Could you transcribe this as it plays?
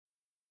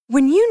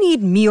When you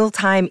need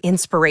mealtime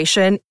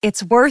inspiration,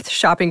 it's worth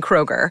shopping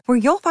Kroger, where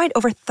you'll find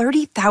over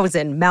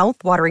 30,000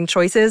 mouth-watering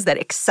choices that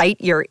excite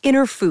your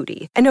inner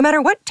foodie. And no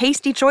matter what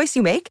tasty choice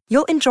you make,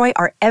 you'll enjoy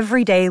our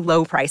everyday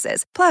low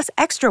prices, plus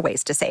extra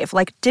ways to save,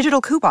 like digital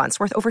coupons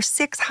worth over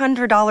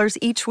 $600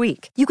 each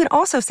week. You can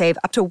also save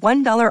up to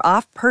 $1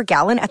 off per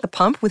gallon at the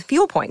pump with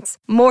fuel points.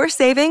 More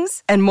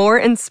savings and more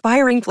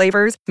inspiring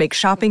flavors make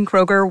shopping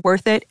Kroger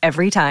worth it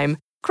every time.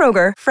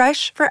 Kroger,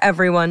 fresh for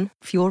everyone.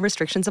 Fuel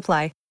restrictions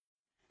apply.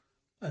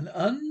 An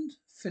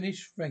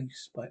Unfinished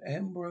Race by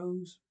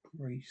Ambrose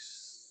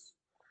Bierce.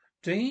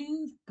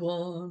 James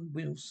Bourne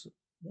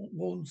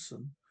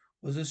Wilson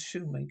was a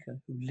shoemaker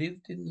who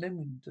lived in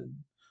Leamington,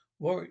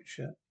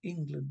 Warwickshire,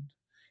 England.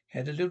 He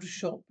had a little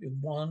shop in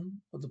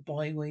one of the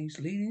byways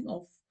leading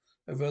off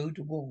the road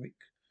to Warwick.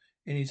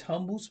 In his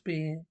humble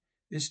sphere,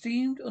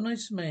 esteemed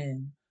honest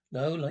man,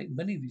 though, like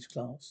many of his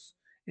class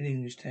in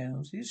English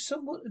towns, he is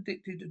somewhat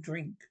addicted to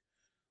drink.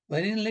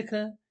 When in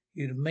liquor,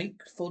 he would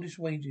make foolish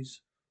wages.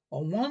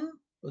 On one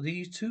of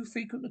these too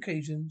frequent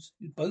occasions,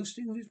 he was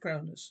boasting of his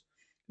prowess,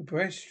 a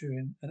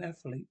pedestrian and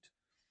athlete.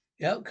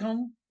 The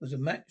outcome was a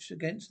match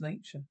against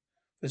nature.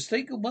 For the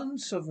sake of 1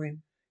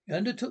 sovereign, he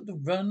undertook to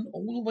run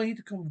all the way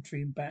to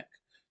Coventry and back,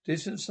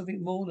 distance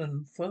something more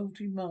than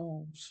 40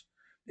 miles.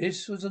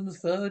 This was on the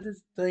 3rd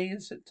day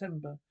of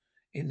September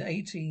in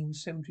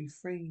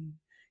 1873.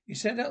 He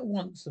set out at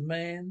once the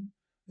man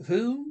with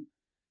whom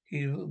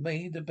he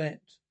made the bet,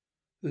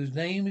 whose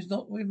name is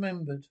not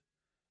remembered,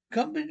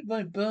 accompanied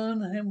by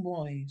Burnham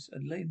Wise, a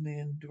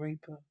Leyland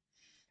draper,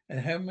 and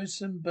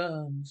Harrison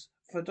Burns,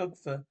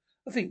 photographer,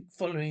 I think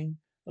following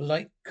a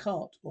light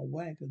cart or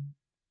wagon.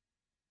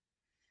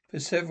 For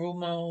several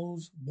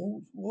miles,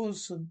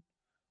 Wilson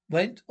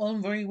went on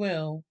very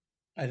well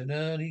at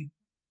an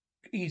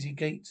easy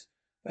gait,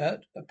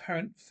 without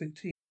apparent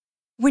fatigue.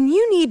 When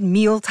you need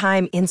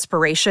mealtime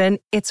inspiration,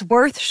 it's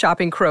worth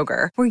shopping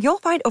Kroger, where you'll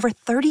find over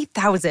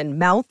 30,000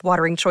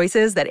 mouth-watering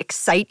choices that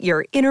excite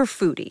your inner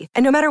foodie.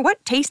 And no matter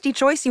what tasty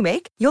choice you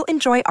make, you'll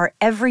enjoy our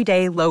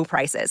everyday low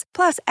prices,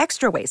 plus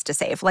extra ways to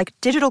save, like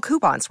digital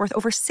coupons worth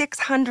over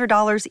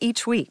 $600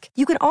 each week.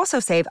 You can also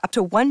save up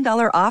to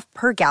 $1 off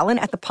per gallon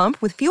at the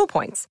pump with fuel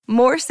points.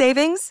 More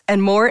savings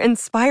and more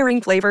inspiring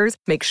flavors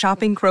make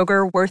shopping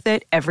Kroger worth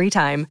it every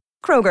time.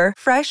 Kroger,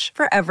 fresh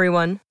for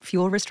everyone.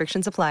 Fuel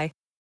restrictions apply.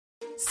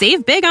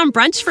 Save big on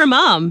brunch for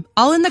mom,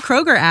 all in the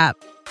Kroger app.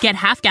 Get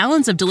half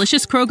gallons of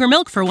delicious Kroger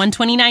milk for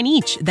 $1.29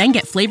 each. Then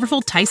get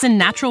flavorful Tyson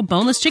natural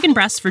boneless chicken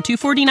breasts for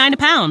 $2.49 a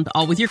pound,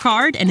 all with your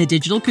card and a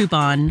digital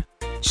coupon.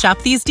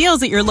 Shop these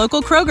deals at your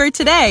local Kroger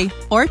today,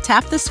 or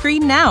tap the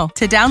screen now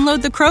to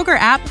download the Kroger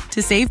app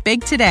to save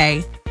big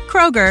today.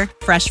 Kroger,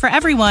 fresh for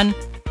everyone.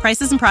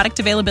 Prices and product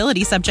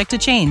availability subject to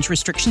change.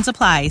 Restrictions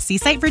apply. See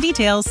site for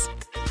details.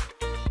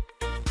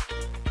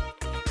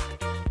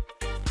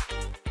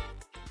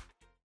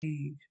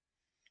 He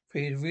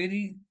had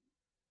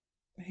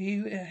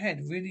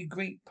really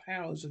great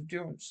powers of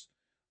endurance,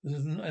 and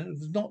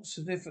was not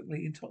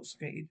significantly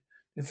intoxicated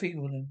to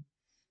feeble them.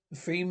 The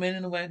 3 men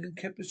in the wagon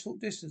kept a short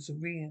distance and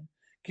rear,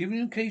 giving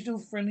an occasional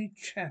friendly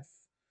chaff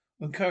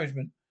or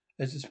encouragement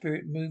as the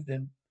spirit moved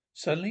them.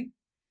 Suddenly,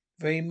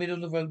 very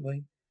middle of the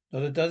roadway,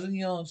 not a dozen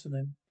yards from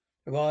them,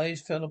 their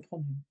eyes fell upon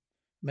him.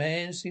 The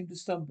man seemed to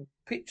stumble,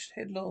 pitched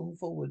headlong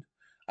forward,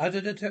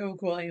 uttered a terrible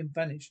cry, and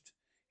vanished.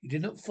 He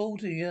did not fall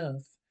to the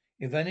earth.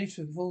 He vanished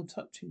before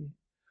touching it.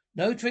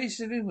 No trace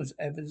of him was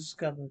ever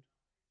discovered.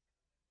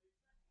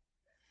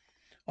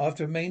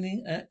 After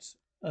remaining at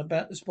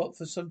about the spot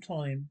for some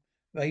time,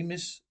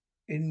 famous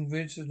in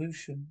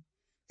resolution,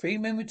 3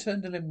 men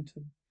returned to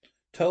Leamington,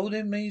 told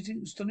their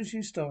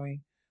astonishing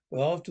story,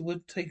 were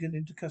afterward taken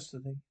into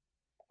custody.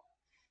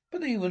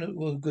 But they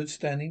were good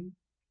standing,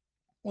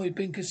 or had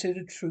been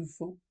considered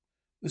truthful,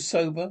 was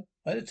sober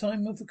at the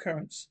time of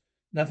occurrence.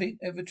 Nothing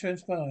ever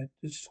transpired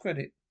to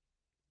discredit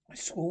a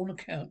sworn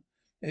account,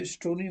 their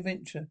extraordinary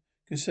adventure,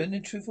 concerning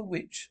the truth of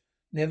which,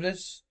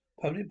 nevertheless,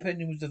 public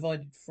opinion was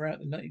divided throughout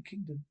the United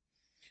Kingdom.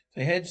 If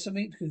they had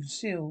something to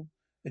conceal,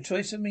 the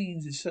choice of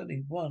means is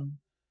certainly one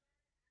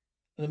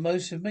of the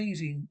most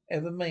amazing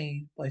ever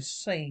made by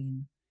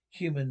sane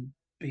human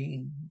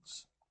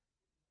beings.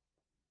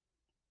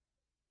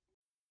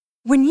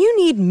 When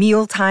you need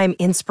mealtime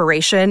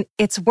inspiration,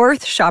 it's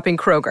worth shopping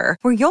Kroger,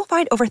 where you'll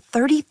find over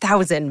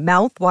 30,000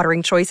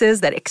 mouth-watering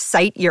choices that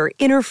excite your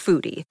inner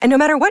foodie. And no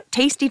matter what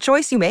tasty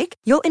choice you make,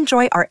 you'll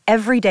enjoy our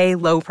everyday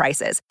low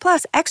prices,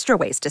 plus extra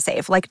ways to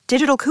save, like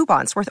digital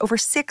coupons worth over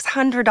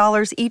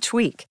 $600 each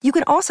week. You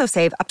can also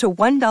save up to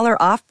 $1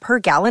 off per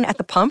gallon at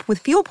the pump with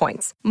fuel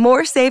points.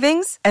 More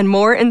savings and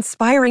more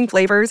inspiring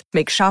flavors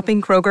make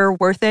shopping Kroger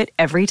worth it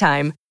every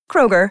time.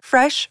 Kroger,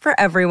 fresh for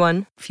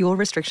everyone. Fuel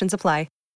restrictions apply.